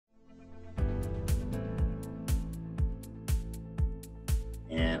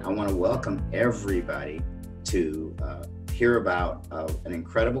I want to welcome everybody to hear about an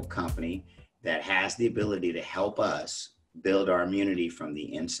incredible company that has the ability to help us build our immunity from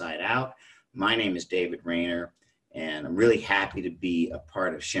the inside out. My name is David Rayner, and I'm really happy to be a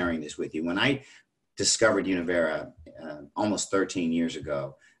part of sharing this with you. When I discovered Univera almost 13 years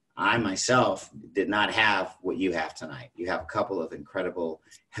ago, I myself did not have what you have tonight. You have a couple of incredible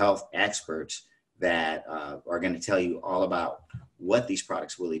health experts that are going to tell you all about what these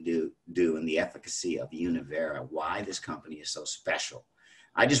products really do and the efficacy of Univera, why this company is so special.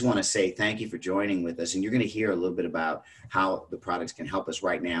 I just want to say thank you for joining with us, and you're going to hear a little bit about how the products can help us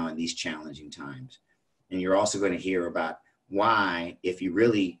right now in these challenging times. And you're also going to hear about why, if you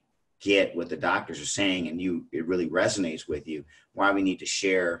really get what the doctors are saying and it really resonates with you, why we need to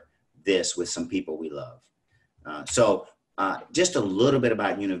share this with some people we love. Just a little bit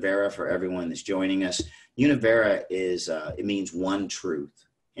about Univera for everyone that's joining us. Univera it means one truth.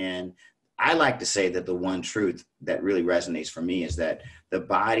 And I like to say that the one truth that really resonates for me is that the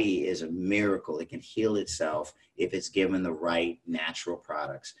body is a miracle. It can heal itself if it's given the right natural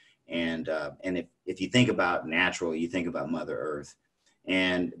products. And if you think about natural, you think about Mother Earth.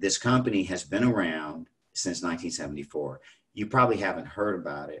 And this company has been around since 1974. You probably haven't heard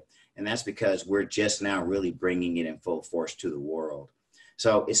about it. And that's because we're just now really bringing it in full force to the world.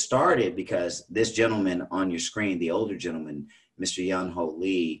 So it started because this gentleman on your screen, the older gentleman, Mr. Young-Ho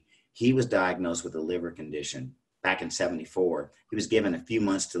Lee, he was diagnosed with a liver condition back in 74. He was given a few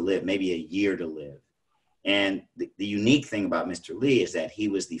months to live, maybe a year to live. And the unique thing about Mr. Lee is that he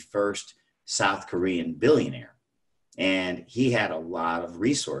was the first South Korean billionaire. And he had a lot of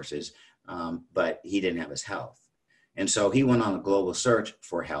resources, but he didn't have his health. And so he went on a global search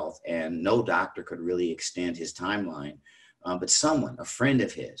for health, and no doctor could really extend his timeline. But someone, a friend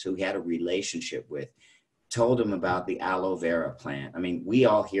of his who he had a relationship with, told him about the aloe vera plant. I mean, we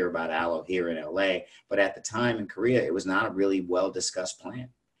all hear about aloe here in LA, but at the time in Korea, it was not a really well-discussed plant.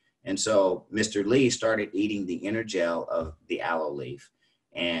 And so Mr. Lee started eating the inner gel of the aloe leaf,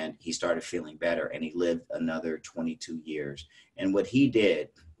 and he started feeling better, and he lived another 22 years. And what he did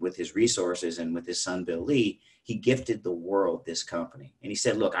with his resources and with his son, Bill Lee, he gifted the world this company. And he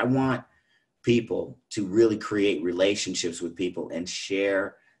said, look, I want people to really create relationships with people and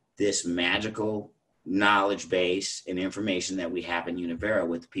share this magical knowledge base and information that we have in Univera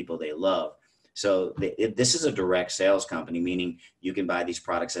with the people they love. So this is a direct sales company, meaning you can buy these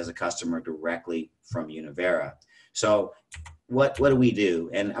products as a customer directly from Univera. So what do we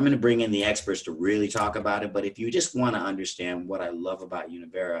do? And I'm going to bring in the experts to really talk about it. But if you just want to understand what I love about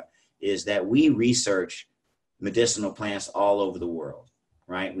Univera is that we research medicinal plants all over the world,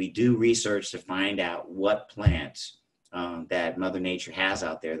 right? We do research to find out what plants that Mother Nature has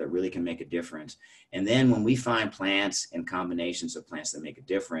out there that really can make a difference. And then when we find plants and combinations of plants that make a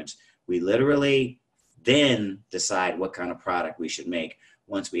difference, we literally then decide what kind of product we should make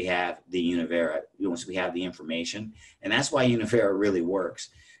once we have the Univera, once we have the information. And that's why Univera really works.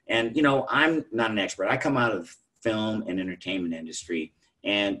 And, you know, I'm not an expert. I come out of the film and entertainment industry,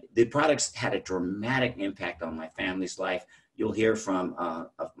 and the products had a dramatic impact on my family's life. You'll hear from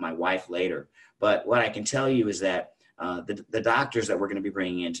my wife later. But what I can tell you is that the doctors that we're going to be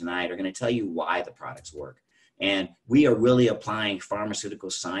bringing in tonight are going to tell you why the products work. And we are really applying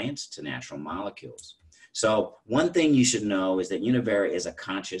pharmaceutical science to natural molecules. So one thing you should know is that Univera is a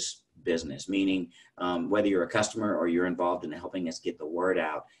conscious business, meaning whether you're a customer or you're involved in helping us get the word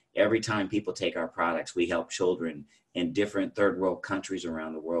out, every time people take our products, we help children in different third world countries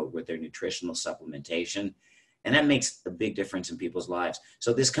around the world with their nutritional supplementation. And that makes a big difference in people's lives.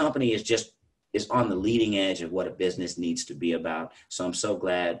 So this company is on the leading edge of what a business needs to be about. So I'm so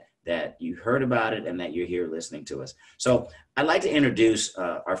glad that you heard about it and that you're here listening to us. So I'd like to introduce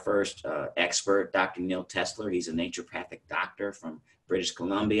our first expert, Dr. Neil Tessler. He's a naturopathic doctor from British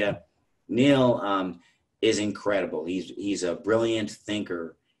Columbia. Neil is incredible. He's a brilliant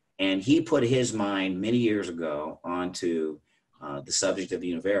thinker, and he put his mind many years ago onto the subject of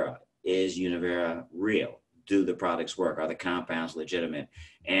Univera. Is Univera real? Do the products work? Are the compounds legitimate?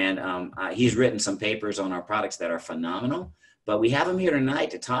 And he's written some papers on our products that are phenomenal. But we have him here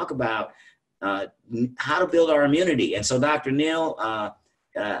tonight to talk about how to build our immunity. And so, Dr. Neil,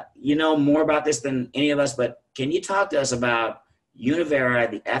 you know more about this than any of us, but can you talk to us about Univera,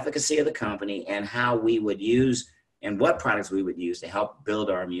 the efficacy of the company, and how we would use and what products we would use to help build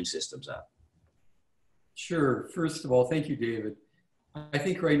our immune systems up? Sure. First of all, thank you, David. I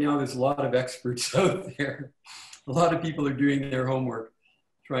think right now there's a lot of experts out there. A lot of people are doing their homework,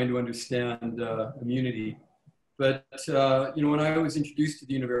 trying to understand immunity. But, you know, when I was introduced to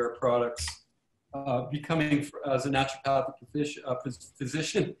the Univera products, becoming as a naturopathic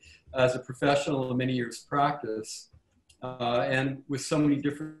physician, as a professional in many years practice, and with so many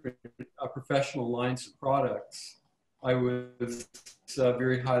different professional lines of products, I was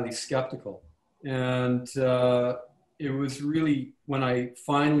very highly skeptical. And it was really when I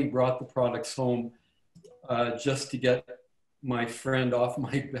finally brought the products home just to get my friend off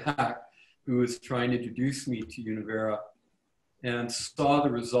my back, who was trying to introduce me to Univera, and saw the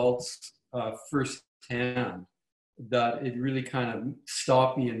results firsthand, that it really kind of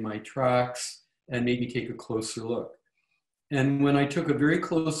stopped me in my tracks and made me take a closer look. And when I took a very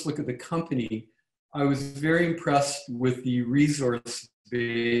close look at the company, I was very impressed with the resource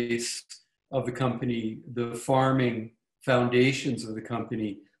base of the company, the farming foundations of the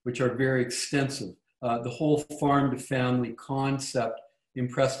company, which are very extensive. The whole farm to family concept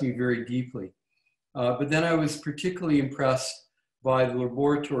impressed me very deeply. But then I was particularly impressed by the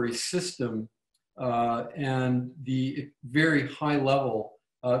laboratory system and the very high level,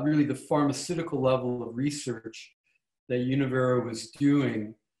 really the pharmaceutical level of research that Univera was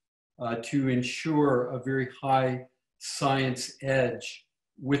doing to ensure a very high science edge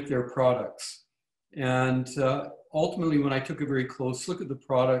with their products. And ultimately, when I took a very close look at the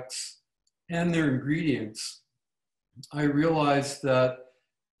products and their ingredients, I realized that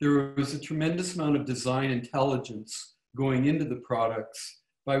there was a tremendous amount of design intelligence going into the products,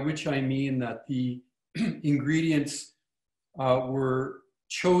 by which I mean that the ingredients were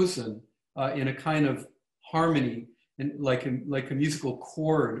chosen in a kind of harmony, and like a musical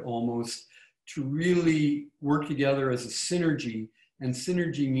chord almost, to really work together as a synergy. And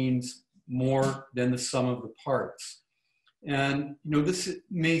synergy means more than the sum of the parts. And this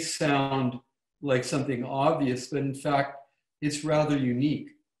may sound like something obvious, but in fact, it's rather unique.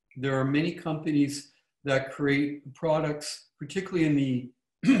 There are many companies that create products, particularly in the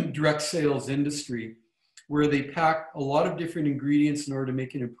direct sales industry, where they pack a lot of different ingredients in order to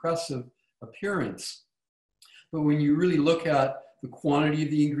make an impressive appearance. But when you really look at the quantity of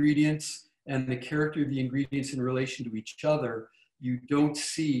the ingredients and the character of the ingredients in relation to each other, you don't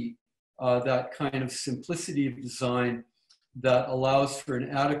see that kind of simplicity of design that allows for an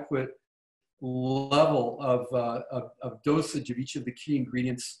adequate level of dosage of each of the key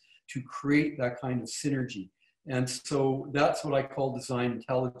ingredients to create that kind of synergy. And so that's what I call design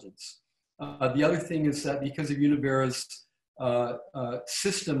intelligence. The other thing is that because of Univera's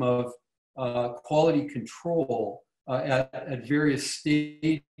system of quality control at various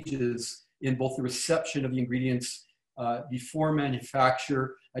stages in both the reception of the ingredients before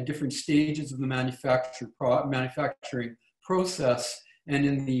manufacture, at different stages of the manufacturing process, and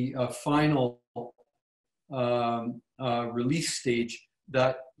in the final release stage,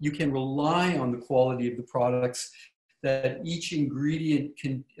 that you can rely on the quality of the products, that each ingredient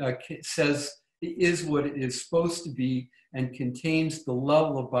says it is what it is supposed to be and contains the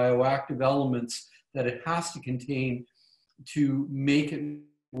level of bioactive elements that it has to contain to make it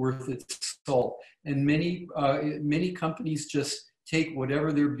worth its salt. And many companies just take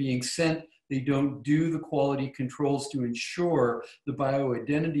whatever they're being sent. They don't do the quality controls to ensure the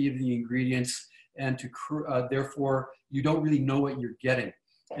bioidentity of the ingredients, and to therefore you don't really know what you're getting.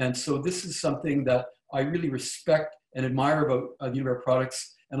 And so this is something that I really respect and admire about Univera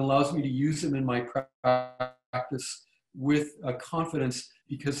products, and allows me to use them in my practice with confidence,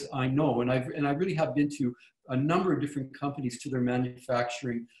 because I know, and I really have been to a number of different companies to their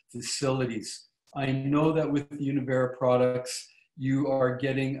manufacturing facilities. I know that with the Univera products, you are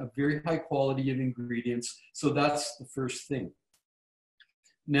getting a very high quality of ingredients. So that's the first thing.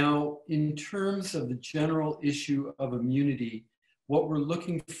 Now, in terms of the general issue of immunity, what we're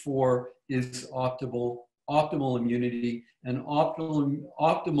looking for is optimal immunity, and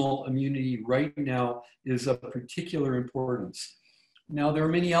optimal immunity right now is of particular importance. Now, there are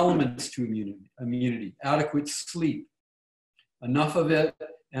many elements to immunity. Adequate sleep, enough of it,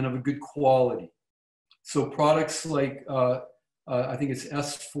 and of a good quality. So products like, I think it's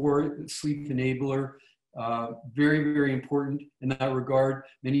S4, Sleep Enabler, very, very important in that regard.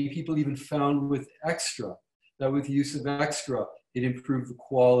 Many people even found with Extra, that with the use of Extra, it improved the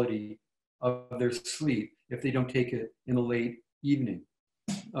quality of their sleep if they don't take it in the late evening.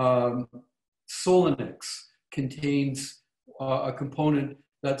 Solanix contains a component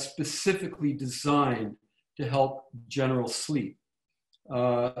that's specifically designed to help general sleep.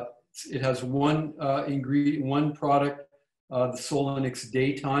 It has one ingredient, one product, the Solanix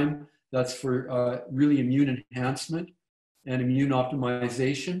Daytime, that's for really immune enhancement and immune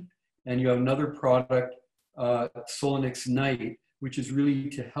optimization. And you have another product, Solanix Night, which is really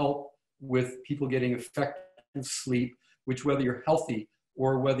to help with people getting effective sleep, which whether you're healthy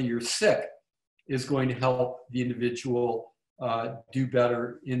or whether you're sick, is going to help the individual do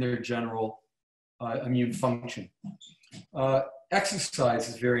better in their general immune function. Exercise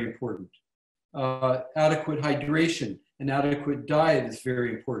is very important. Adequate hydration and adequate diet is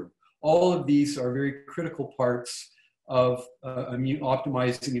very important. All of these are very critical parts of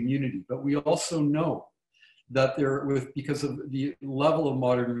optimizing immunity. But we also know that because of the level of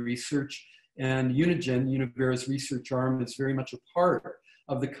modern research, and Univera's research arm, is very much a part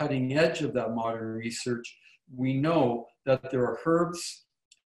of the cutting edge of that modern research. We know that there are herbs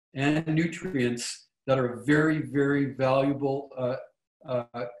and nutrients that are very, very valuable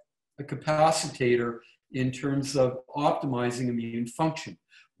a capacitator in terms of optimizing immune function.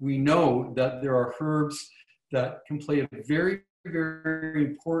 We know that there are herbs that can play a very, very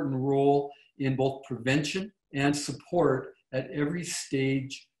important role in both prevention and support at every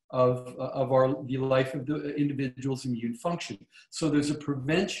stage of the life of the individual's immune function. So there's a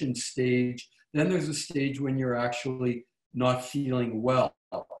prevention stage, then there's a stage when you're actually not feeling well.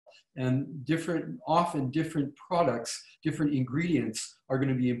 And often different products, different ingredients are going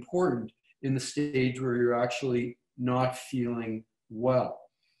to be important in the stage where you're actually not feeling well.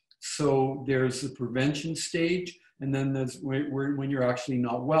 So there's the prevention stage, and then there's when you're actually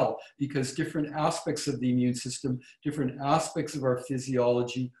not well, because different aspects of the immune system, different aspects of our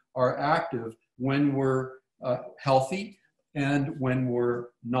physiology are active when we're healthy and when we're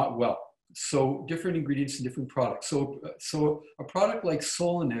not well. So different ingredients in different products. So a product like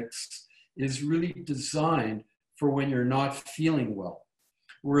Solanix is really designed for when you're not feeling well.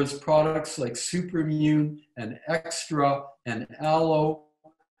 Whereas products like Superimmune and Extra and Aloe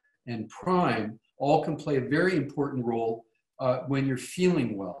and Prime all can play a very important role when you're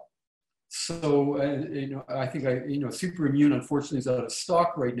feeling well. So, I think Superimmune unfortunately is out of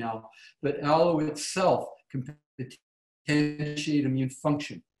stock right now, but Aloe itself can potentiate immune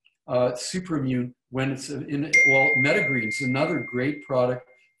function. Superimmune, when it's Metagreen is another great product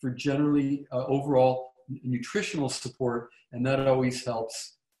for generally overall nutritional support, and that always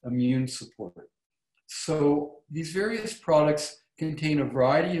helps immune support. So these various products contain a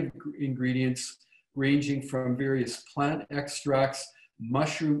variety of ingredients ranging from various plant extracts,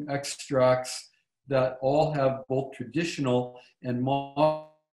 mushroom extracts that all have both traditional and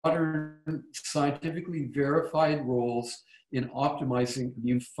modern scientifically verified roles in optimizing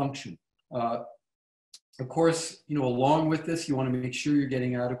immune function. Of course, along with this, you want to make sure you're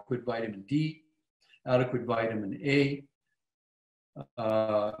getting adequate vitamin D, adequate vitamin A,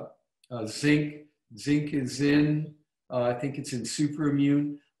 zinc. Zinc is in, I think it's in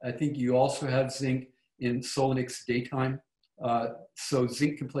Superimmune. I think you also have zinc in Solanix Daytime. So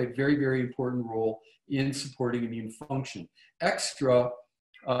zinc can play a very, very important role in supporting immune function. Extra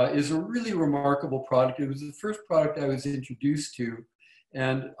is a really remarkable product. It was the first product I was introduced to,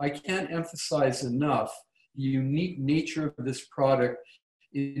 and I can't emphasize enough the unique nature of this product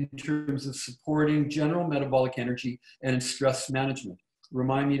in terms of supporting general metabolic energy and stress management.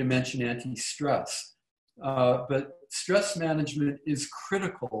 Remind me to mention anti-stress. But stress management is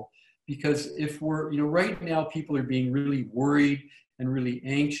critical because if we're, right now people are being really worried and really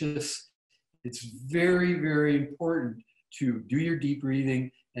anxious. It's very, very important to do your deep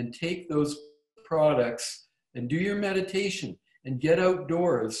breathing and take those products and do your meditation and get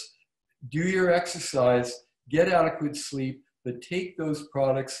outdoors, do your exercise, get adequate sleep, but take those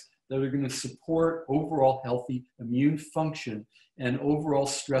products that are going to support overall healthy immune function and overall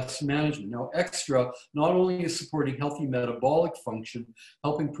stress management. Now, Extra not only is supporting healthy metabolic function,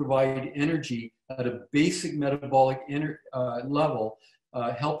 helping provide energy at a basic metabolic level,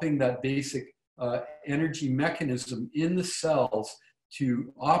 helping that basic energy mechanism in the cells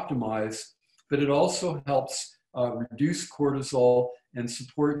to optimize, but it also helps reduce cortisol and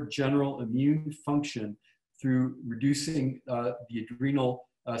support general immune function through reducing the adrenal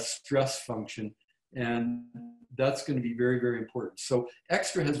stress function. And that's going to be very, very important. So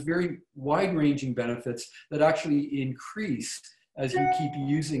Extra has very wide-ranging benefits that actually increase as you keep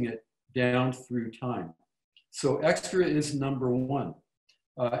using it down through time. So Extra is number one.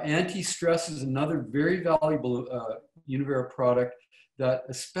 Anti-stress is another very valuable Univera product that,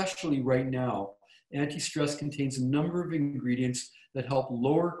 especially right now, anti-stress contains a number of ingredients that help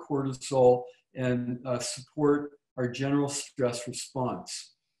lower cortisol and support our general stress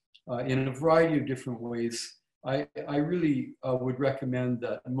response in a variety of different ways. I really would recommend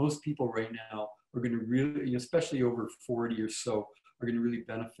that most people right now are going to really, especially over 40 or so, are going to really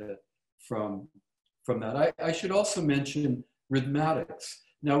benefit from that. I should also mention Rhythmatics.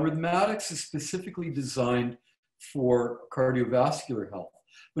 Now, Rhythmatics is specifically designed for cardiovascular health,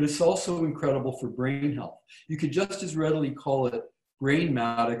 but it's also incredible for brain health. You could just as readily call it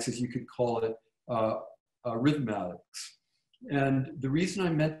Brainmatics as you could call it rhythmatics. And the reason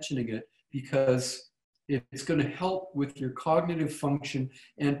I'm mentioning it, because it's going to help with your cognitive function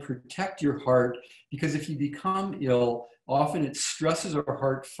and protect your heart, because if you become ill, often it stresses our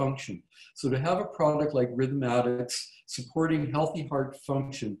heart function. So to have a product like Rhythmatics supporting healthy heart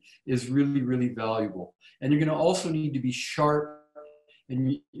function is really, really valuable. And you're going to also need to be sharp,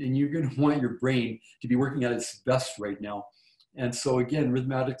 and you're going to want your brain to be working at its best right now. And so again,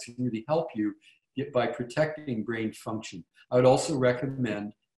 Rhythmatics can really help you by protecting brain function. I would also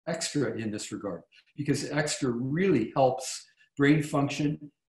recommend Extra in this regard, because Extra really helps brain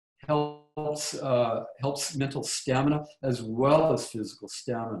function, helps mental stamina as well as physical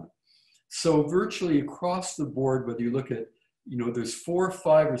stamina. So virtually across the board, whether you look at, there's 4,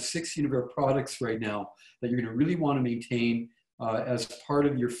 5, or 6 Univera products right now that you're going to really want to maintain as part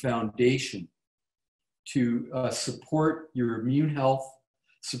of your foundation to support your immune health,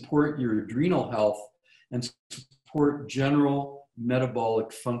 support your adrenal health, and support general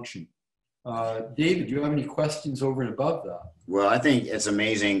metabolic function. David, do you have any questions over and above that? Well, I think it's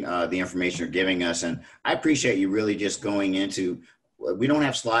amazing the information you're giving us, and I appreciate you really just going into, we don't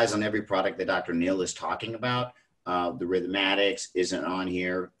have slides on every product that Dr. Neal is talking about. The Rhythmatics isn't on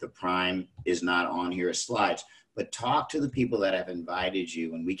here. The Prime is not on here as slides, but talk to the people that have invited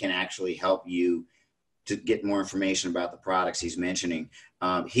you, and we can actually help you to get more information about the products he's mentioning.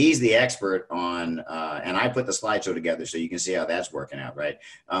 He's the expert on, and I put the slideshow together so you can see how that's working out, right?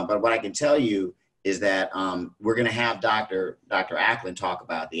 But what I can tell you is that we're going to have Dr. Acklin talk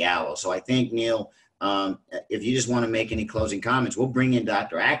about the aloe. So I think, Neal, if you just want to make any closing comments, we'll bring in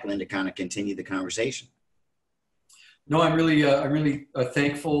Dr. Acklin to kind of continue the conversation. No, I'm really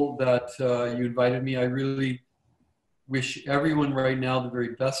thankful that you invited me. I really wish everyone right now the very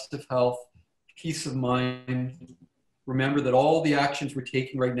best of health, peace of mind. Remember that all the actions we're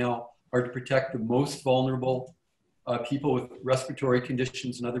taking right now are to protect the most vulnerable people with respiratory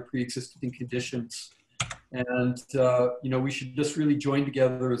conditions and other pre-existing conditions. And, we should just really join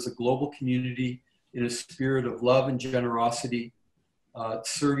together as a global community in a spirit of love and generosity,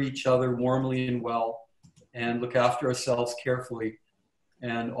 serve each other warmly and well, and look after ourselves carefully,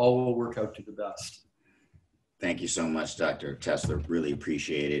 and all will work out to the best. Thank you so much, Dr. Tessler. Really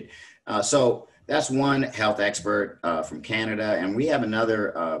appreciate it. So that's one health expert from Canada. And we have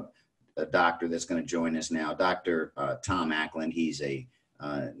another a doctor that's going to join us now, Dr. Tom Acklin. He's a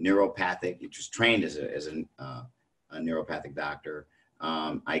neuropathic, he was trained as a neuropathic doctor.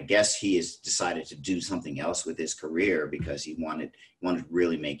 I guess he has decided to do something else with his career because he wanted to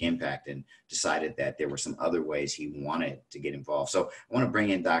really make impact, and decided that there were some other ways he wanted to get involved. So I want to bring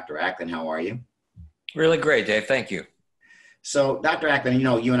in Dr. Acklin. How are you? Really great, Dave. Thank you. So Dr. Acklin,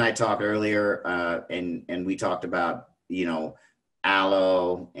 you and I talked earlier and we talked about,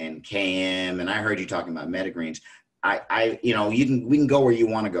 aloe and KM, and I heard you talking about metagreens. We can go where you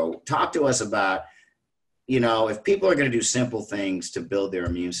want to go. Talk to us about, if people are going to do simple things to build their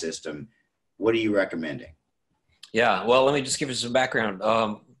immune system, what are you recommending? Yeah, well, let me just give you some background.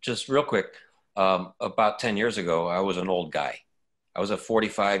 Just real quick, about 10 years ago, I was an old guy. I was a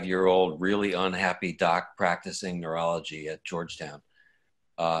 45-year-old, really unhappy doc practicing neurology at Georgetown.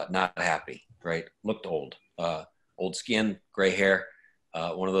 Not happy, right? Looked old. Old skin, gray hair,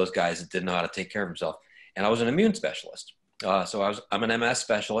 one of those guys that didn't know how to take care of himself. And I was an immune specialist. So I'm an MS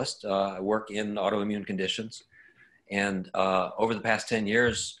specialist. I work in autoimmune conditions. And over the past 10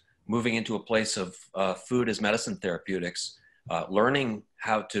 years, moving into a place of food as medicine therapeutics, learning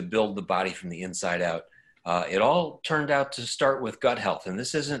how to build the body from the inside out, it all turned out to start with gut health. And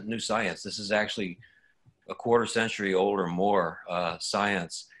this isn't new science. This is actually a quarter century old or more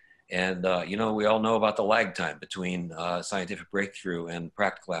science. And, we all know about the lag time between scientific breakthrough and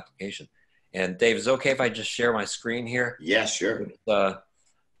practical application. And Dave, is it okay if I just share my screen here? Yeah, sure.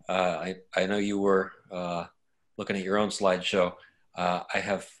 I know you were looking at your own slideshow. I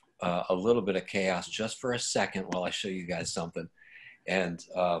have a little bit of chaos just for a second while I show you guys something. And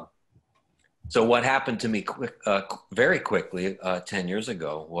so what happened to me very quickly 10 years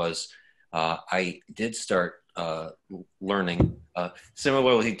ago was I did start learning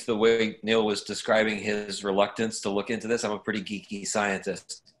similarly to the way Neal was describing his reluctance to look into this. I'm a pretty geeky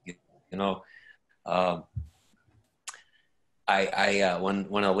scientist, when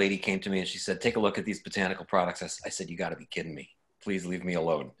a lady came to me and she said, take a look at these botanical products, I said, you got to be kidding me. Please leave me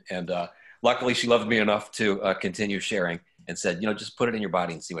alone. And luckily she loved me enough to continue sharing and said, just put it in your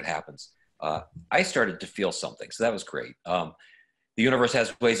body and see what happens. I started to feel something. So that was great. The universe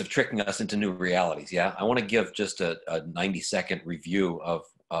has ways of tricking us into new realities. Yeah. I want to give just a 90-second review of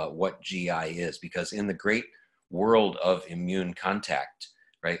what GI is, because in the great world of immune contact,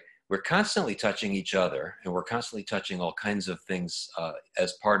 right, we're constantly touching each other, and we're constantly touching all kinds of things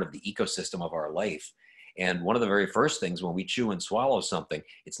as part of the ecosystem of our life. And one of the very first things when we chew and swallow something,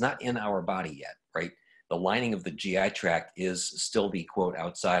 it's not in our body yet, right? The lining of the GI tract is still the quote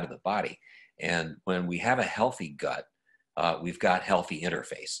outside of the body. And when we have a healthy gut, we've got healthy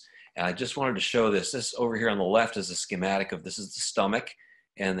interface. And I just wanted to show this. This over here on the left is a schematic of, this is the stomach,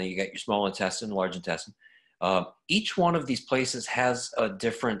 and then you got your small intestine, large intestine. Each one of these places has a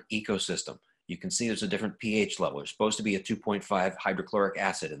different ecosystem. You can see there's a different pH level. There's supposed to be a 2.5 hydrochloric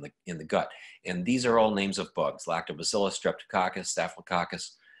acid in the gut. And these are all names of bugs: Lactobacillus, Streptococcus,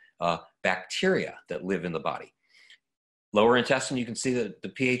 Staphylococcus, bacteria that live in the body. Lower intestine, you can see that the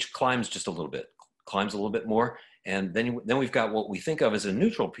pH climbs just a little bit, climbs a little bit more. And then we've got what we think of as a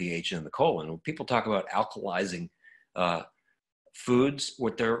neutral pH in the colon. When people talk about alkalizing foods,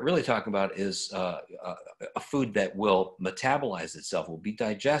 what they're really talking about is a food that will metabolize itself, will be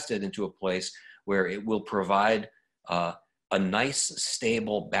digested into a place where it will provide a nice,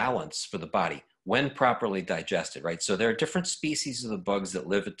 stable balance for the body when properly digested, right? So there are different species of the bugs that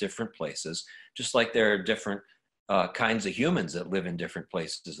live at different places, just like there are different kinds of humans that live in different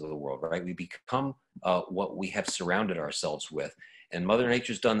places of the world, right? We become what we have surrounded ourselves with. And Mother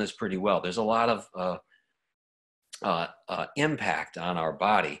Nature's done this pretty well. There's a lot of impact on our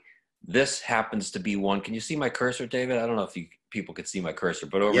body. This happens to be one. Can you see my cursor, David? I don't know if people could see my cursor,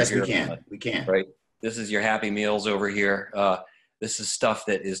 but over yes, here. Yes, we can. Right. This is your Happy Meals over here. This is stuff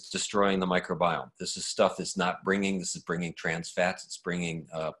that is destroying the microbiome. This is stuff that's not bringing, this is bringing trans fats. It's bringing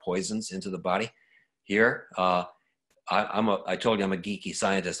poisons into the body. Here, I told you I'm a geeky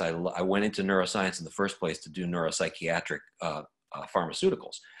scientist. I went into neuroscience in the first place to do neuropsychiatric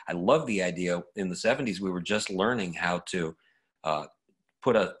pharmaceuticals. I love the idea. In the 70s, we were just learning how to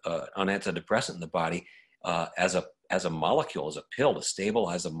put an antidepressant in the body as a molecule, as a pill, to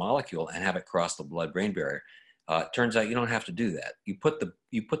stabilize a molecule and have it cross the blood-brain barrier. It turns out you don't have to do that. You put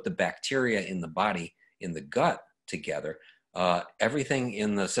the bacteria in the body, in the gut together. Everything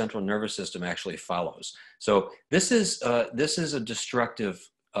in the central nervous system actually follows. So this is a destructive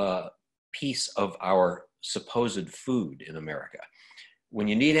piece of our supposed food in America. When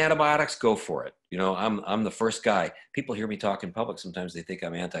you need antibiotics, go for it. You know, I'm the first guy. People hear me talk in public. Sometimes they think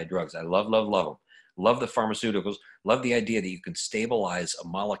I'm anti-drugs. I love them. Love the pharmaceuticals. Love the idea that you can stabilize a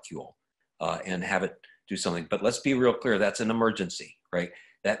molecule and have it do something. But let's be real clear. That's an emergency, right?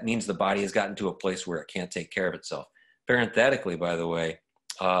 That means the body has gotten to a place where it can't take care of itself. Parenthetically, by the way,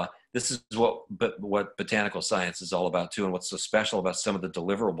 this is what botanical science is all about too, and what's so special about some of the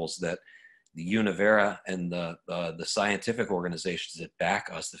deliverables that the Univera and the scientific organizations that back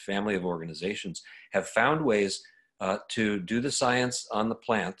us, the family of organizations, have found ways to do the science on the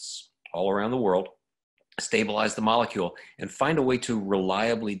plants all around the world, stabilize the molecule, and find a way to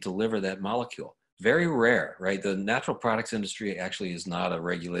reliably deliver that molecule. Very rare, right? The natural products industry actually is not a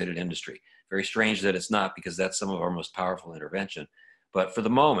regulated industry. Very strange that it's not, because that's some of our most powerful intervention. But for the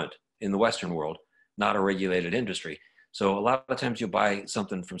moment, in the Western world, not a regulated industry. So a lot of times you buy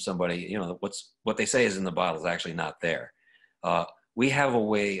something from somebody, you know, what they say is in the bottle is actually not there. We have a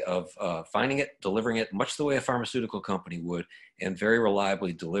way of finding it, delivering it, much the way a pharmaceutical company would, and very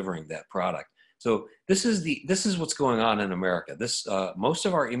reliably delivering that product. So this is what's going on in America. Most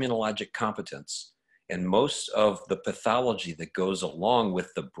of our immunologic competence and most of the pathology that goes along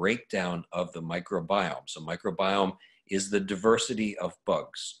with the breakdown of the microbiome. So microbiome is the diversity of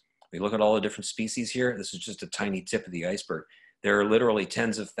bugs. We look at all the different species here. This is just a tiny tip of the iceberg. There are literally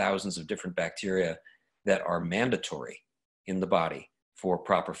tens of thousands of different bacteria that are mandatory in the body for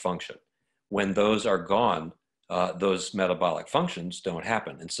proper function. When those are gone, those metabolic functions don't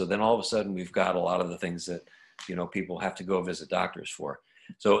happen. And so then all of a sudden we've got a lot of the things that, you know, people have to go visit doctors for.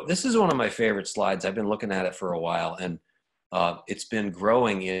 So this is one of my favorite slides. I've been looking at it for a while, and it's been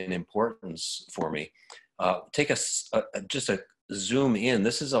growing in importance for me. Take just a zoom in.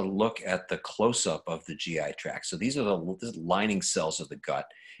 This is a look at the close-up of the GI tract. So these are the lining cells of the gut.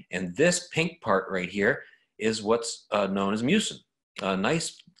 And this pink part right here is what's known as mucin, a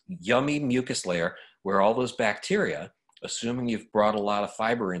nice, yummy mucus layer where all those bacteria, assuming you've brought a lot of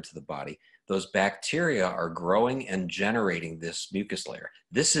fiber into the body, those bacteria are growing and generating this mucus layer.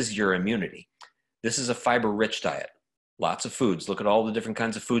 This is your immunity. This is a fiber-rich diet. Lots of foods. Look at all the different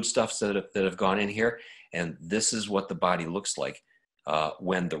kinds of foodstuffs that have gone in here. And this is what the body looks like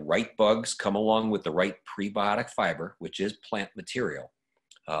when the right bugs come along with the right prebiotic fiber, which is plant material,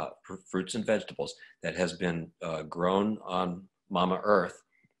 fruits and vegetables that has been grown on Mama Earth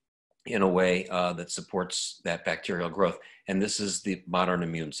in a way that supports that bacterial growth. And this is the modern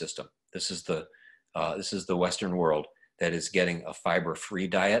immune system. This is the Western world that is getting a fiber-free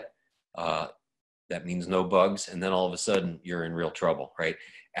diet That means no bugs. And then all of a sudden you're in real trouble, right?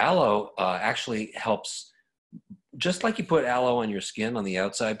 Aloe actually helps, just like you put aloe on your skin on the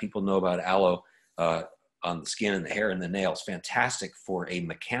outside. People know about aloe on the skin and the hair and the nails. Fantastic for a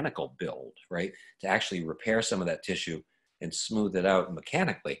mechanical build, right? To actually repair some of that tissue and smooth it out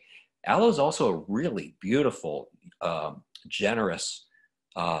mechanically. Aloe is also a really beautiful, generous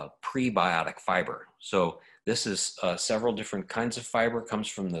prebiotic fiber. So this is several different kinds of fiber. Comes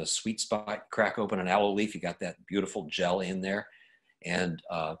from the sweet spot. Crack open an aloe leaf, you got that beautiful gel in there. And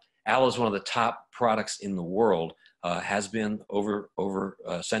aloe is one of the top products in the world. Has been over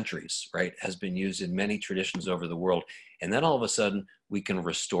centuries, right? Has been used in many traditions over the world. And then all of a sudden we can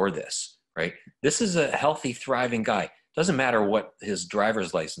restore this, right? This is a healthy, thriving guy. Doesn't matter what his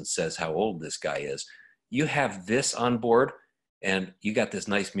driver's license says, how old this guy is. You have this on board and you got this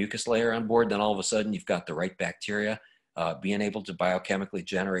nice mucus layer on board, then all of a sudden you've got the right bacteria being able to biochemically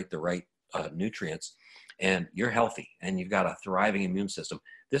generate the right nutrients, and you're healthy and you've got a thriving immune system.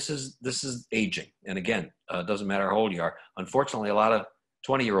 This is aging. And again, it doesn't matter how old you are. Unfortunately, a lot of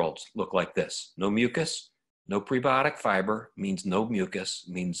 20-year-olds look like this. No mucus, no prebiotic fiber, means no mucus,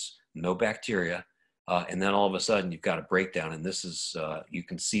 means no bacteria. And then all of a sudden you've got a breakdown, and this is, you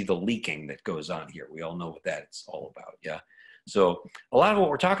can see the leaking that goes on here. We all know what that's all about, yeah? So a lot of what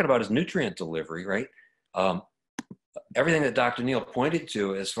we're talking about is nutrient delivery, right? Everything that Dr. Neal pointed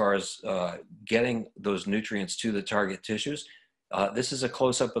to as far as getting those nutrients to the target tissues, this is a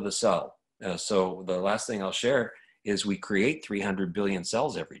close-up of the cell. So the last thing I'll share is we create 300 billion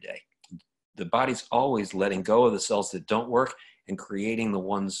cells every day. The body's always letting go of the cells that don't work and creating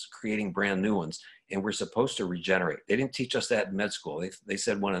brand new ones. And we're supposed to regenerate. They didn't teach us that in med school. They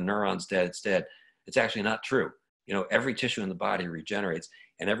said when a neuron's dead, it's dead. It's actually not true. You know, every tissue in the body regenerates,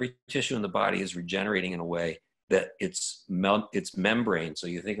 and every tissue in the body is regenerating in a way that it's membrane. So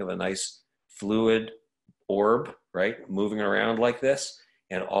you think of a nice fluid orb, right? Moving around like this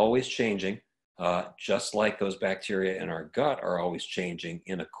and always changing, just like those bacteria in our gut are always changing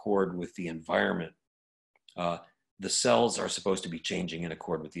in accord with the environment. The cells are supposed to be changing in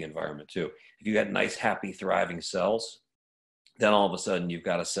accord with the environment too. If you got nice, happy, thriving cells, then all of a sudden you've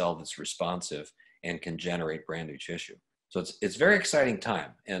got a cell that's responsive and can generate brand new tissue. So it's very exciting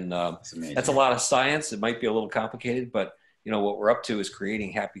time. And that's a lot of science. It might be a little complicated, but you know what we're up to is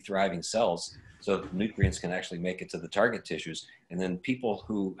creating happy, thriving cells so that nutrients can actually make it to the target tissues. And then people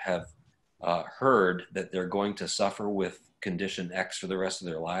who have heard that they're going to suffer with condition X for the rest of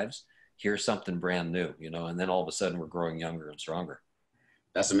their lives, here's something brand new, you know, and then all of a sudden we're growing younger and stronger.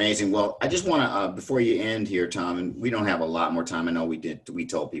 That's amazing. Well, I just want to, before you end here, Tom, and we don't have a lot more time. I know we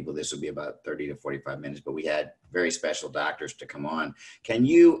told people this would be about 30 to 45 minutes, but we had very special doctors to come on. Can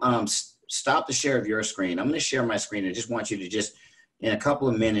you stop the share of your screen? I'm going to share my screen. I just want you to just, in a couple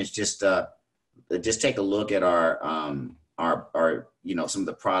of minutes, just take a look at our, you know, some of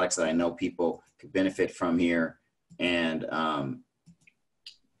the products that I know people could benefit from here. And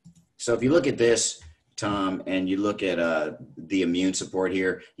so if you look at this, Tom, and you look at the immune support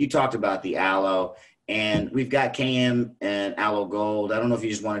here, you talked about the aloe, and we've got KM and Aloe Gold. I don't know if you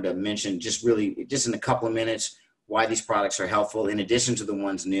just wanted to mention just in a couple of minutes why these products are helpful in addition to the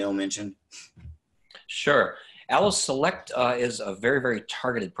ones Neal mentioned. Sure. Aloe Select is a very, very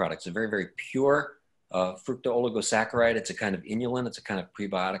targeted product. It's a very, very pure fructooligosacchariide. It's a kind of inulin. It's a kind of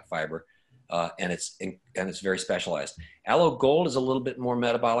prebiotic fiber. And it's very specialized. Aloe Gold is a little bit more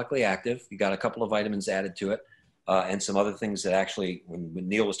metabolically active. You got a couple of vitamins added to it, and some other things that actually, when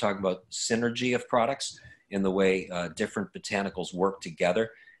Neal was talking about synergy of products in the way different botanicals work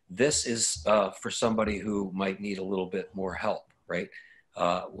together, this is for somebody who might need a little bit more help, right?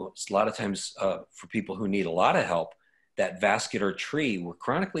 Well, a lot of times for people who need a lot of help, that vascular tree, we're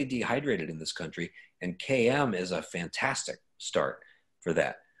chronically dehydrated in this country, and KM is a fantastic start for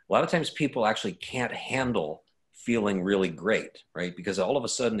that. A lot of times people actually can't handle feeling really great, right? Because all of a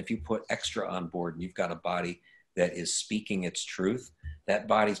sudden, if you put extra on board and you've got a body that is speaking its truth, that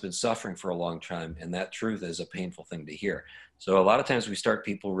body's been suffering for a long time, and that truth is a painful thing to hear. So a lot of times we start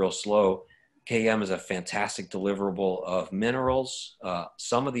people real slow. KM is a fantastic deliverable of minerals,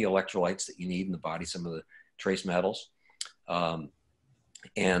 some of the electrolytes that you need in the body, some of the trace metals,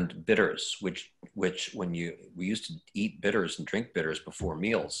 and bitters, which when we used to eat bitters and drink bitters before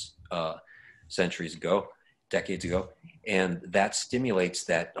meals centuries ago, decades ago, and that stimulates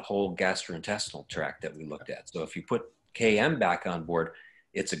that whole gastrointestinal tract that we looked at. So if you put KM back on board,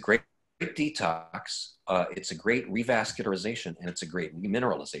 it's a great detox, it's a great revascularization, and it's a great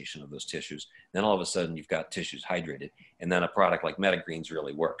remineralization of those tissues. Then all of a sudden you've got tissues hydrated, and then a product like Metagreens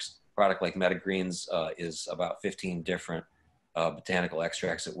really works. A product like Metagreens is about 15 different botanical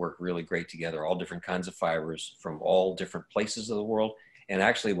extracts that work really great together, all different kinds of fibers from all different places of the world. And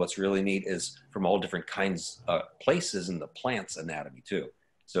actually what's really neat is from all different kinds places in the plant's anatomy too.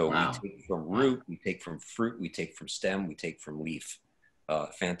 So Wow. we take from root, we take from fruit, we take from stem, we take from leaf.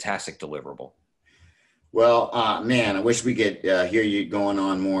 Fantastic deliverable. Well, man, I wish we could hear you going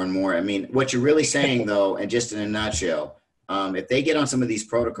on more and more. I mean, what you're really saying, though, and just in a nutshell, if they get on some of these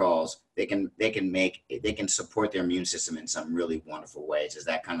protocols, they can support their immune system in some really wonderful ways. Is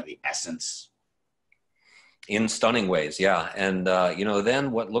that kind of the essence? In stunning ways, yeah. And you know,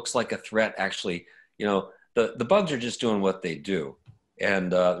 then what looks like a threat actually, you know, the bugs are just doing what they do.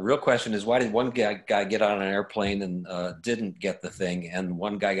 And the real question is, why did one guy get on an airplane and didn't get the thing, and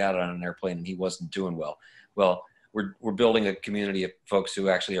one guy got on an airplane and he wasn't doing well? Well, we're building a community of folks who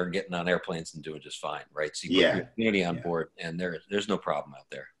actually are getting on airplanes and doing just fine, right? So you put your community on board, and there's no problem out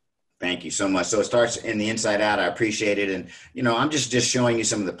there. Thank you so much. So it starts in the inside out. I appreciate it. And, you know, I'm just showing you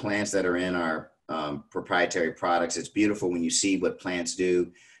some of the plants that are in our proprietary products. It's beautiful when you see what plants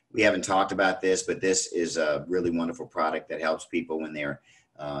do. We haven't talked about this, but this is a really wonderful product that helps people when they're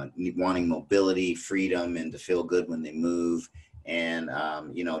wanting mobility, freedom, and to feel good when they move, and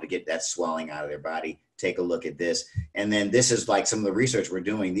you know, to get that swelling out of their body. Take a look at this. And then this is like some of the research we're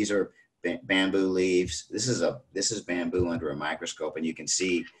doing. These are bamboo leaves. This is bamboo under a microscope, and you can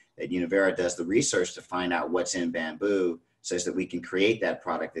see that Univera does the research to find out what's in bamboo, such that we can create that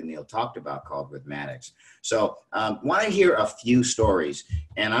product that Neil talked about called Rhythmatics. So want to hear a few stories.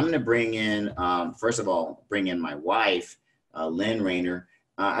 And I'm going to bring in, first of all, bring in my wife, Lynn Rayner.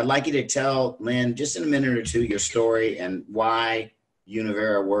 I'd like you to tell, Lynn, just in a minute or two, your story and why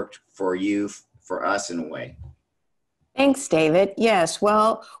Univera worked for you, for us in a way. Thanks, David. Yes,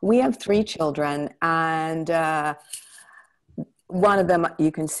 well, we have 3 children, and one of them,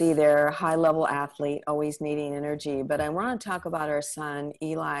 you can see they're a high-level athlete, always needing energy. But I want to talk about our son,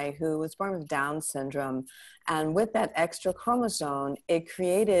 Eli, who was born with Down syndrome. And with that extra chromosome, it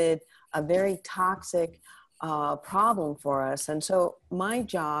created a very toxic problem for us. And so my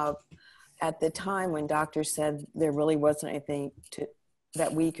job at the time when doctors said there really wasn't anything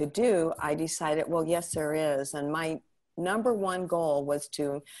that we could do, I decided, well, yes, there is. And my number one goal was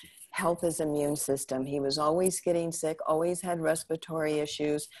to help his immune system. He was always getting sick, always had respiratory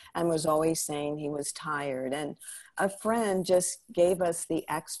issues, and was always saying he was tired. And a friend just gave us the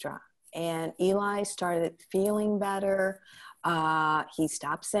extra. And Eli started feeling better. He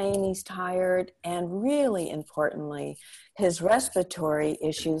stopped saying he's tired. And really importantly, his respiratory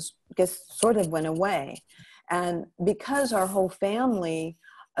issues just sort of went away. And because our whole family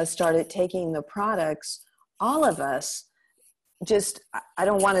started taking the products, all of us just, I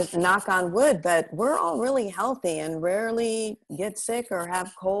don't want to knock on wood, but we're all really healthy and rarely get sick or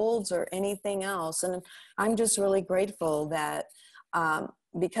have colds or anything else. And I'm just really grateful that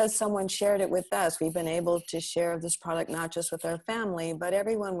because someone shared it with us, we've been able to share this product not just with our family, but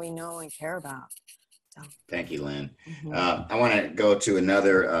everyone we know and care about. So. Thank you, Lynn. I want to go to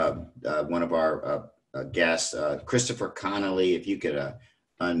another one of our guests, Christopher Connolly. If you could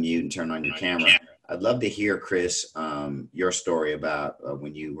unmute and turn on your camera. I'd love to hear, Chris, your story about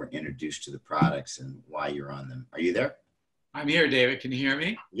when you were introduced to the products and why you're on them. Are you there? I'm here, David. Can you hear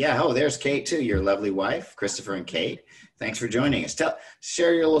me? Yeah. Oh, there's Kate too, your lovely wife, Christopher and Kate. Thanks for joining us.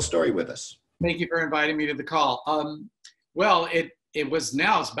 Share your little story with us. Thank you for inviting me to the call. Well,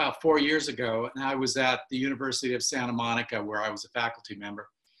 it's about 4 years ago, and I was at the University of Santa Monica where I was a faculty member.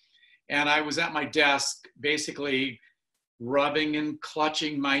 And I was at my desk, basically rubbing and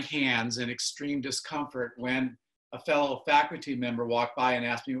clutching my hands in extreme discomfort when a fellow faculty member walked by and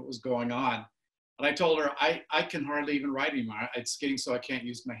asked me what was going on. And I told her, I can hardly even write anymore. It's getting so I can't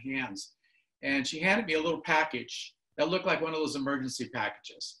use my hands. And she handed me a little package that looked like one of those emergency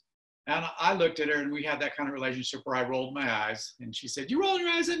packages. And I looked at her, and we had that kind of relationship where I rolled my eyes, and she said, "You rolling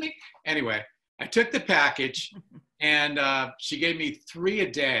your eyes at me?" Anyway, I took the package, and she gave me 3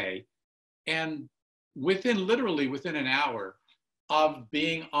 a day. And literally within an hour of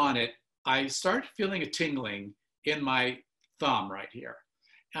being on it, I started feeling a tingling in my thumb right here.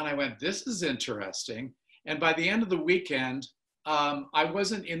 And I went, this is interesting. And by the end of the weekend, I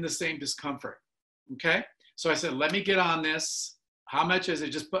wasn't in the same discomfort, okay? So I said, let me get on this. How much is it?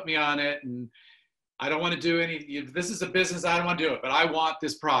 Just put me on it. And I don't want to do this is a business, I don't want to do it, but I want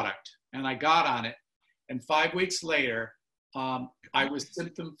this product. And I got on it. And 5 weeks later, I was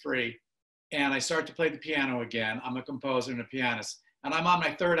symptom-free. And I started to play the piano again. I'm a composer and a pianist. And I'm on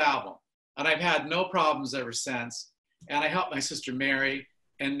my 3rd album. And I've had no problems ever since. And I helped my sister Mary.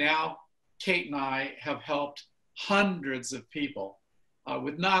 And now Kate and I have helped hundreds of people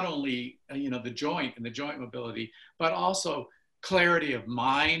with not only the joint and the joint mobility, but also clarity of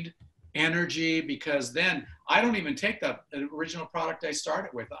mind, energy, because then I don't even take the original product I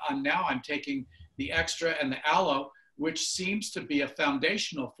started with. Now I'm taking the extra and the aloe, which seems to be a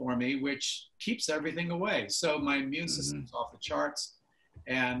foundational for me, which keeps everything away. So my immune system's off the charts,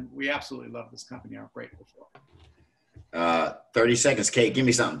 and we absolutely love this company. I'm grateful for it. 30 seconds, Kate, give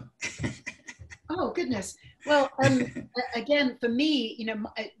me something. Oh, goodness. Well, again, for me,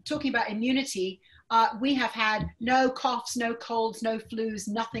 talking about immunity, we have had no coughs, no colds, no flus,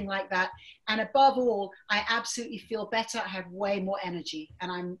 nothing like that. And above all, I absolutely feel better. I have way more energy,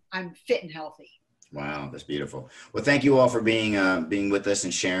 and I'm fit and healthy. Wow, that's beautiful. Well, thank you all for being with us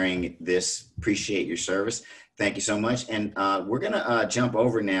and sharing this. Appreciate your service. Thank you so much. And we're going to jump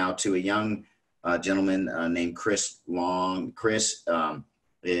over now to a young gentleman named Chris Long. Chris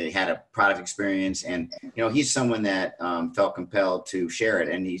had a product experience, and he's someone that felt compelled to share it.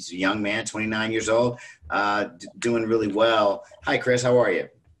 And he's a young man, 29 years old, doing really well. Hi, Chris. How are you?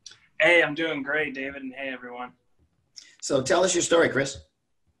 Hey, I'm doing great, David, and hey, everyone. So tell us your story, Chris.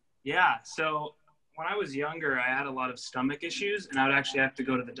 Yeah, so when I was younger, I had a lot of stomach issues, and I would actually have to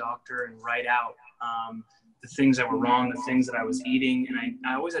go to the doctor and write out the things that were wrong, the things that I was eating, and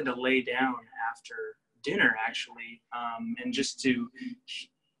I always had to lay down after dinner, actually, and just to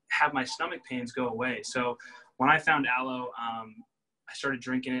have my stomach pains go away. So when I found aloe, I started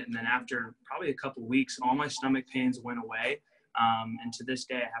drinking it, and then after probably a couple of weeks, all my stomach pains went away. And to this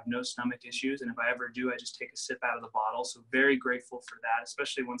day, I have no stomach issues. And if I ever do, I just take a sip out of the bottle. So very grateful for that,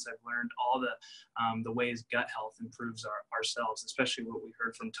 especially once I've learned all the ways gut health improves ourselves, especially what we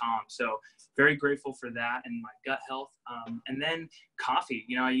heard from Tom. So very grateful for that and my gut health. And then coffee,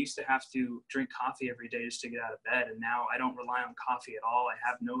 I used to have to drink coffee every day just to get out of bed. And now I don't rely on coffee at all. I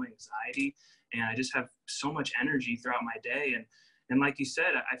have no anxiety, and I just have so much energy throughout my day. And like you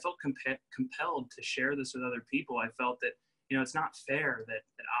said, I felt compelled to share this with other people. I felt that, it's not fair that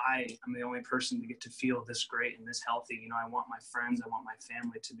I am the only person to get to feel this great and this healthy. I want my friends, I want my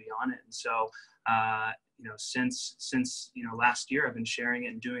family to be on it. And so, since last year, I've been sharing it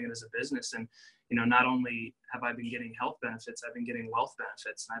and doing it as a business. And, not only have I been getting health benefits, I've been getting wealth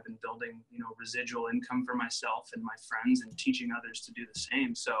benefits, and I've been building, residual income for myself and my friends and teaching others to do the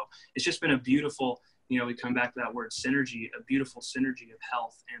same. So it's just been a beautiful, we come back to that word synergy, a beautiful synergy of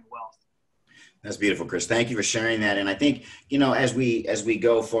health and wealth. That's beautiful, Chris. Thank you for sharing that. And I think, as we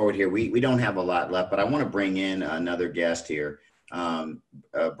go forward here, we don't have a lot left, but I want to bring in another guest here, Brian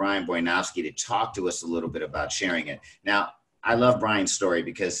Boyanowski, to talk to us a little bit about sharing it. Now, I love Brian's story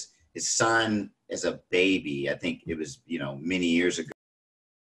because his son, as a baby, I think it was, many years ago,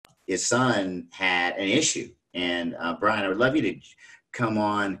 his son had an issue. And Brian, I would love you to come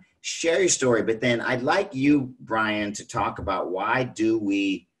on, share your story, but then I'd like you, Brian, to talk about why do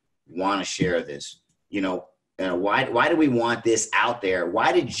we want to share this? Why do we want this out there?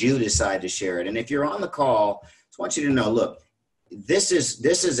 Why did you decide to share it? And if you're on the call, I just want you to know, look, this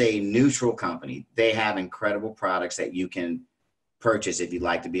is a neutral company. They have incredible products that you can purchase if you'd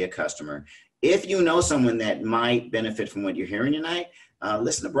like to be a customer. If you know someone that might benefit from what you're hearing tonight,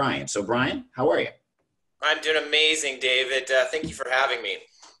 listen to Brian. So Brian, how are you? I'm doing amazing, David. Thank you for having me.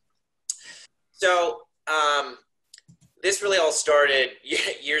 So, this really all started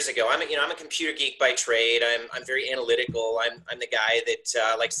years ago. I'm a computer geek by trade. I'm very analytical. I'm the guy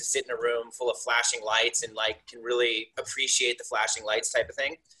that likes to sit in a room full of flashing lights and can really appreciate the flashing lights type of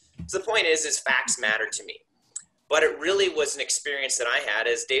thing. So the point is facts matter to me. But it really was an experience that I had,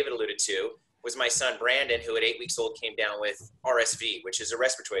 as David alluded to, was my son Brandon, who at 8 weeks old came down with RSV, which is a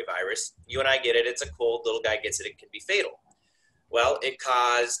respiratory virus. You and I get it. It's a cold. Little guy gets it. It can be fatal. Well, it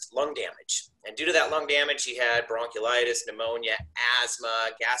caused lung damage. And due to that lung damage, he had bronchiolitis, pneumonia,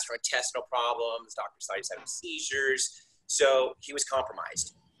 asthma, gastrointestinal problems. Doctors thought he was having seizures. So he was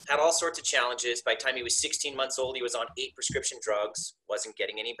compromised. Had all sorts of challenges. By the time he was 16 months old, he was on 8 prescription drugs. Wasn't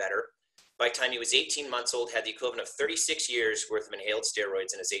getting any better. By the time he was 18 months old, had the equivalent of 36 years worth of inhaled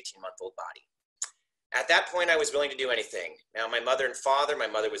steroids in his 18-month-old body. At that point, I was willing to do anything. Now, my mother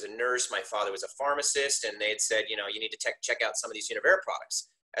was a nurse, my father was a pharmacist, and they had said, you need to check out some of these Univera products.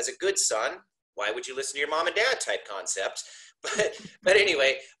 As a good son, why would you listen to your mom and dad type concept? But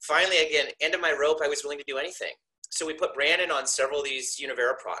anyway, finally, again, end of my rope, I was willing to do anything. So we put Brandon on several of these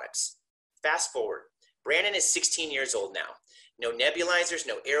Univera products. Fast forward, Brandon is 16 years old now. No nebulizers,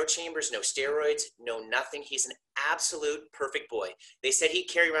 no aero chambers, no steroids, no nothing. He's an absolute perfect boy. They said he'd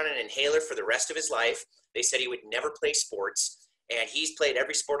carry around an inhaler for the rest of his life. They said he would never play sports, and he's played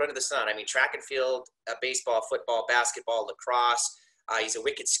every sport under the sun. I mean, track and field, baseball, football, basketball, lacrosse. He's a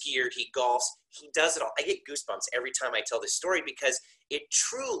wicked skier. He golfs. He does it all. I get goosebumps every time I tell this story because it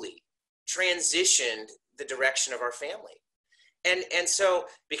truly transitioned the direction of our family. And so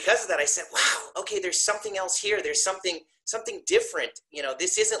because of that, I said, wow, okay, there's something else here. There's something different. You know,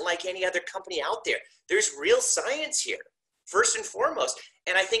 this isn't like any other company out there. There's real science here, first and foremost.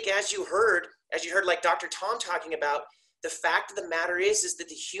 And I think as you heard like Dr. Tom talking about, the fact of the matter is that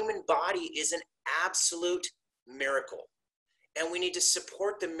the human body is an absolute miracle. And we need to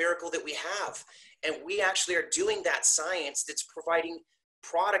support the miracle that we have. And we actually are doing that science that's providing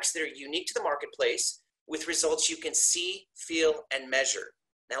products that are unique to the marketplace with results you can see, feel, and measure.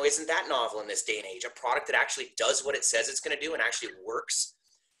 Now, isn't that novel in this day and age? A product that actually does what it says it's going to do and actually works.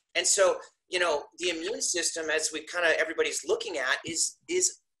 And so, you know, the immune system, as we kind of everybody's looking at, is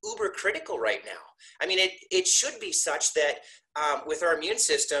uber critical right now. I mean, it should be such that with our immune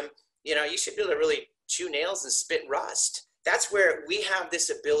system, you know, you should be able to really chew nails and spit rust. That's where we have this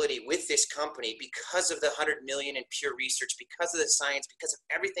ability with this company, because of the 100 million in pure research, because of the science, because of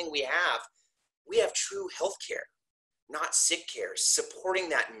everything we have true healthcare, not sick care, supporting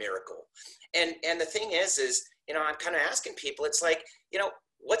that miracle. And the thing is, you know, I'm kind of asking people, it's like, you know,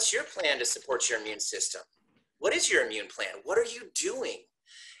 what's your plan to support your immune system? What is your immune plan? What are you doing?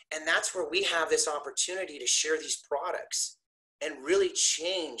 And that's where we have this opportunity to share these products and really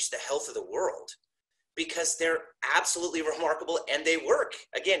change the health of the world, because they're absolutely remarkable and they work.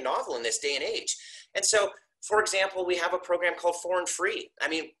 Again, novel in this day and age. And so, for example, we have a program called Foreign Free. I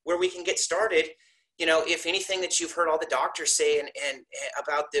mean, where we can get started. You know, if anything that you've heard all the doctors say and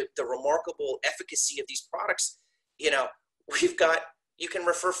about the remarkable efficacy of these products, you know, you can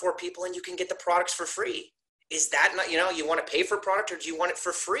refer 4 people and you can get the products for free. Is that not, you know, you want to pay for a product or do you want it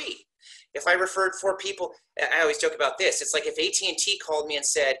for free? If I referred 4 people, I always joke about this. It's like if AT&T called me and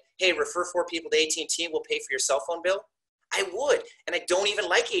said, hey, refer 4 people to AT&T, we'll pay for your cell phone bill. I would. And I don't even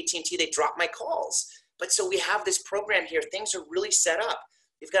like AT&T. They drop my calls. But so we have this program here. Things are really set up.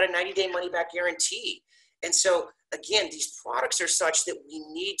 We've got a 90-day money-back guarantee. And so, again, these products are such that we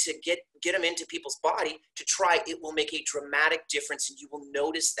need to get them into people's body to try. It will make a dramatic difference, and you will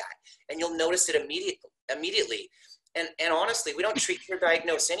notice that. And you'll notice it immediately. And honestly, we don't treat or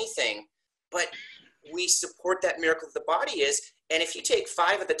diagnose anything, but we support that miracle that the body is. And if you take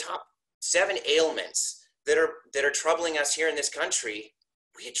 5 of the top 7 ailments that are troubling us here in this country,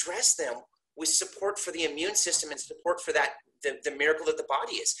 we address them with support for the immune system and support for that the miracle that the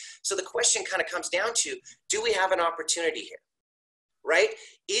body is. So the question kind of comes down to, do we have an opportunity here, right?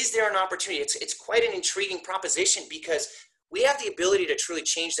 Is there an opportunity? It's quite an intriguing proposition, because we have the ability to truly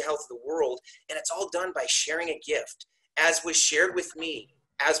change the health of the world, and it's all done by sharing a gift. As was shared with me,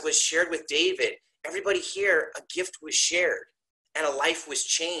 as was shared with David, everybody here, a gift was shared and a life was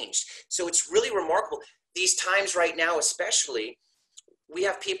changed. So it's really remarkable. These times right now, especially, we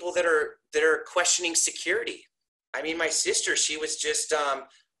have people that are questioning security. I mean, my sister, she was just,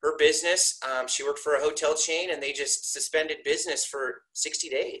 her business, she worked for a hotel chain, and they just suspended business for 60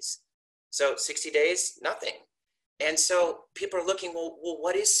 days. So 60 days, nothing. And so people are looking, well,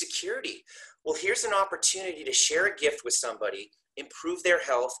 what is security? Well, here's an opportunity to share a gift with somebody, improve their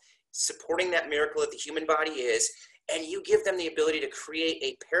health, supporting that miracle that the human body is, and you give them the ability to create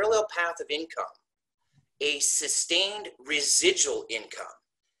a parallel path of income, a sustained residual income.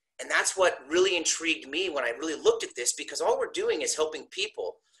 And that's what really intrigued me when I really looked at this, because all we're doing is helping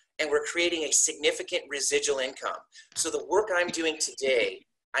people, and we're creating a significant residual income. So the work I'm doing today,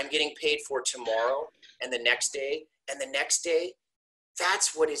 I'm getting paid for tomorrow and the next day and the next day.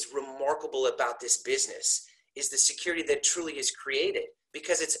 That's what is remarkable about this business, is the security that truly is created,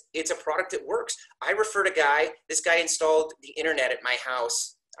 because it's a product that works. I referred a guy, this guy installed the internet at my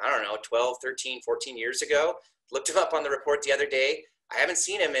house, I don't know, 12, 13, 14 years ago. Looked him up on the report the other day. I haven't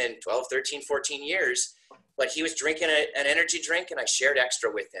seen him in 12, 13, 14 years, but he was drinking an energy drink, and I shared extra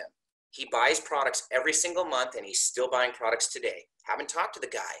with him. He buys products every single month, and he's still buying products today. Haven't talked to the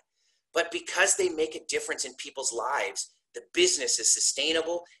guy, but because they make a difference in people's lives, the business is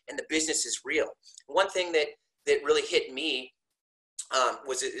sustainable and the business is real. One thing that really hit me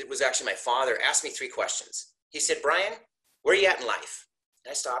was actually my father asked me 3 questions. He said, Brian, where are you at in life?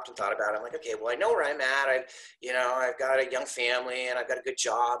 And I stopped and thought about it. I'm like, okay, well, I know where I'm at. I've got a young family, and I've got a good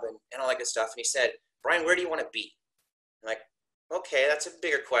job and all that good stuff. And he said, Brian, where do you want to be? I'm like, okay, that's a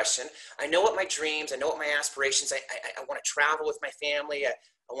bigger question. I know what my dreams, I know what my aspirations, I want to travel with my family. I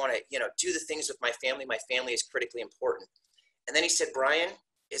want to, do the things with my family. My family is critically important. And then he said, Brian,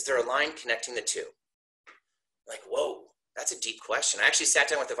 is there a line connecting the 2? I'm like, whoa, that's a deep question. I actually sat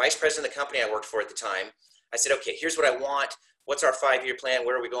down with the vice president of the company I worked for at the time. I said, okay, here's what I want. What's our 5-year plan?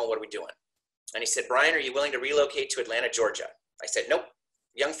 Where are we going? What are we doing? And he said, Brian, are you willing to relocate to Atlanta, Georgia? I said, nope,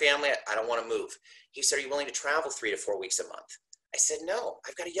 young family, I don't want to move. He said, are you willing to travel 3 to 4 weeks a month? I said, no,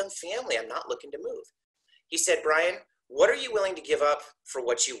 I've got a young family. I'm not looking to move. He said, Brian, what are you willing to give up for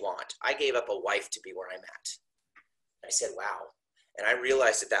what you want? I gave up a wife to be where I'm at. I said, wow. And I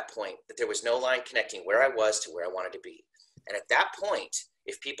realized at that point that there was no line connecting where I was to where I wanted to be. And at that point,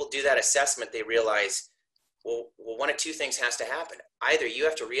 if people do that assessment, they realize, well, one of two things has to happen. Either you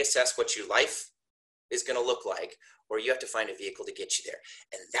have to reassess what your life is going to look like, or you have to find a vehicle to get you there.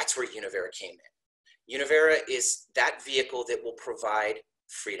 And that's where Univera came in. Univera is that vehicle that will provide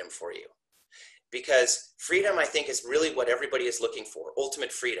freedom for you. Because freedom, I think, is really what everybody is looking for.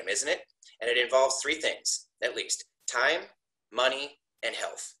 Ultimate freedom, isn't it? And it involves three things, at least: time, money, and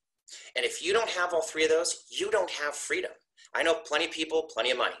health. And if you don't have all three of those, you don't have freedom. I know plenty of people,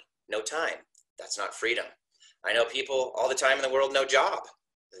 plenty of money, no time. That's not freedom. I know people all the time in the world, no job.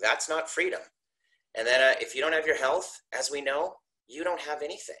 That's not freedom. And then if you don't have your health, as we know, you don't have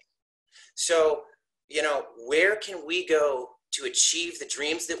anything. So, where can we go to achieve the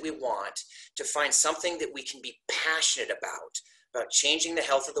dreams that we want, to find something that we can be passionate about changing the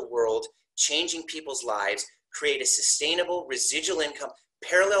health of the world, changing people's lives, create a sustainable residual income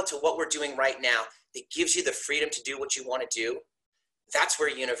parallel to what we're doing right now that gives you the freedom to do what you want to do? That's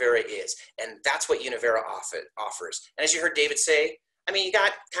where Univera is. And that's what Univera offers. And as you heard David say, you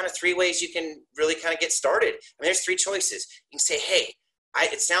got kind of three ways you can really kind of get started. There's three choices. You can say, hey,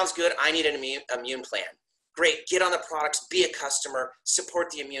 it sounds good. I need an immune plan. Great. Get on the products, be a customer, support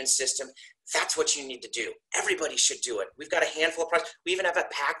the immune system. That's what you need to do. Everybody should do it. We've got a handful of products. We even have a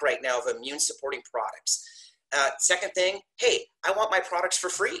pack right now of immune supporting products. Second thing, hey, I want my products for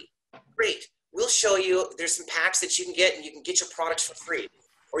free. Great. We'll show you, there's some packs that you can get and you can get your products for free.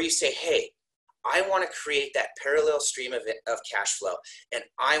 Or you say, hey, I want to create that parallel stream of cash flow, and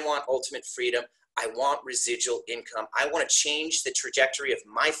I want ultimate freedom. I want residual income. I want to change the trajectory of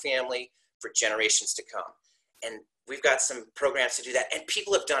my family for generations to come. And we've got some programs to do that. And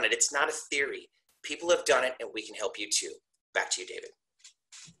people have done it. It's not a theory. People have done it, and we can help you too. Back to you, David.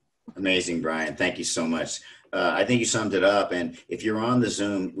 Amazing, Brian. Thank you so much. I think you summed it up. And if you're on the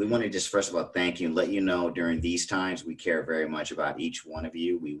Zoom, we want to just first of all thank you and let you know during these times we care very much about each one of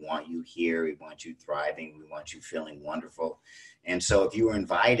you. We want you here. We want you thriving. We want you feeling wonderful. And so if you were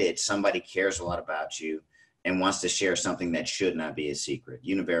invited, somebody cares a lot about you and wants to share something that should not be a secret.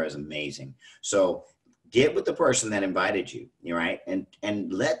 Univera is amazing. So get with the person that invited you, right?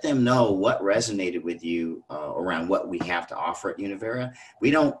 And let them know what resonated with you around what we have to offer at Univera.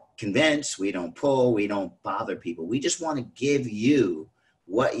 We don't convince, we don't pull, we don't bother people. We just want to give you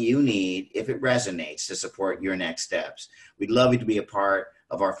what you need if it resonates to support your next steps. We'd love you to be a part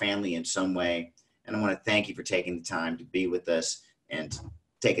of our family in some way. And I want to thank you for taking the time to be with us and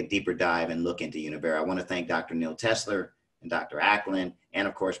take a deeper dive and look into Univera. I want to thank Dr. Neil Tessler and Dr. Acklin, and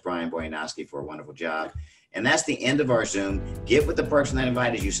of course, Brian Boyanowski for a wonderful job. And that's the end of our Zoom. Get with the person that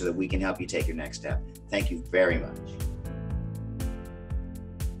invited you so that we can help you take your next step. Thank you very much.